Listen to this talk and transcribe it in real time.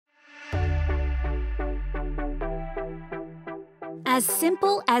as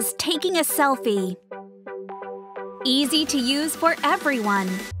simple as taking a selfie. Easy to use for everyone.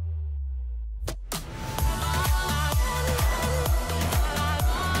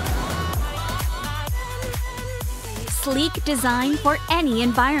 Sleek design for any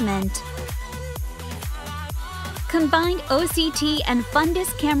environment. Combined OCT and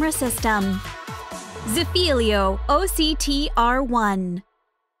fundus camera system. Xephilio OCT-R1.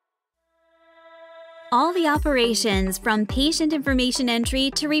 All the operations from patient information entry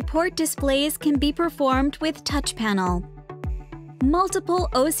to report displays can be performed with touch panel. Multiple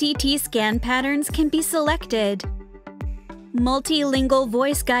OCT scan patterns can be selected. Multilingual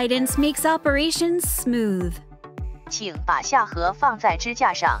voice guidance makes operations smooth. 请把下颌放在支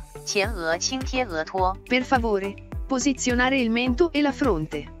架上，前额轻贴额托。Per favore, posizionare il mento e la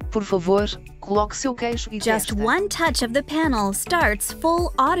fronte. Por favor, coloque seu queixo e Just testa. one touch of the panel starts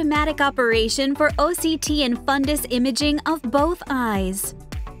full automatic operation for OCT and fundus imaging of both eyes.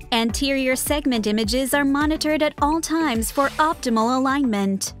 Anterior segment images are monitored at all times for optimal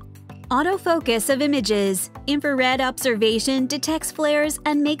alignment. Autofocus of images, infrared observation detects flares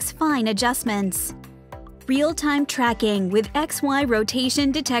and makes fine adjustments. Real-time tracking with XY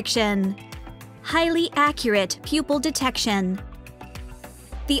rotation detection. Highly accurate pupil detection.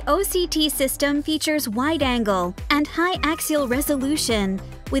 The OCT system features wide-angle and high axial resolution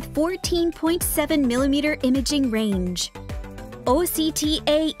with 14.7mm imaging range.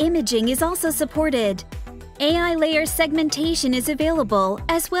 OCT-A imaging is also supported. AI layer segmentation is available,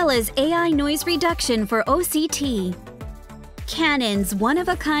 as well as AI noise reduction for OCT. Canon's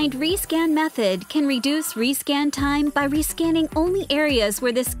one-of-a-kind rescan method can reduce rescan time by rescanning only areas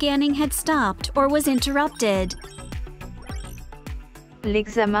where the scanning had stopped or was interrupted.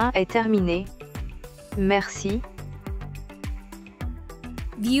 L'examen est terminé. Merci.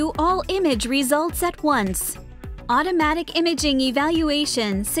 View all image results at once. Automatic imaging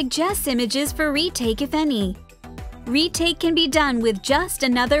evaluation suggests images for retake if any. Retake can be done with just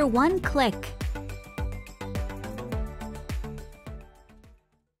another one click.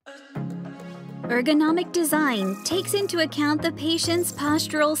 Ergonomic design takes into account the patient's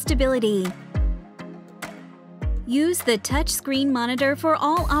postural stability. Use the touchscreen monitor for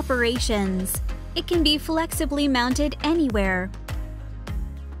all operations. It can be flexibly mounted anywhere.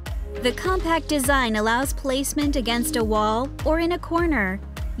 The compact design allows placement against a wall or in a corner.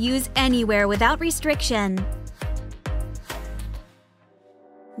 Use anywhere without restriction.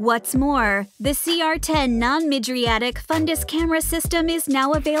 What's more, the CR10 non-mydriatic fundus camera system is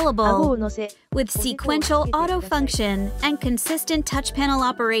now available. With sequential auto function and consistent touch panel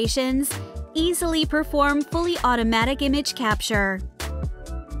operations, easily perform fully automatic image capture.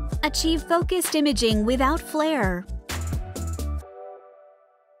 Achieve focused imaging without flare.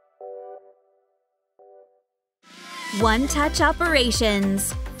 One-touch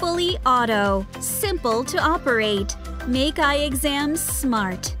operations. Fully auto. Simple to operate. Make eye exams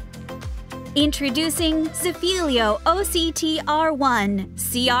smart. Introducing Xephilio OCT-R1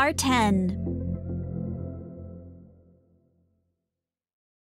 CR10.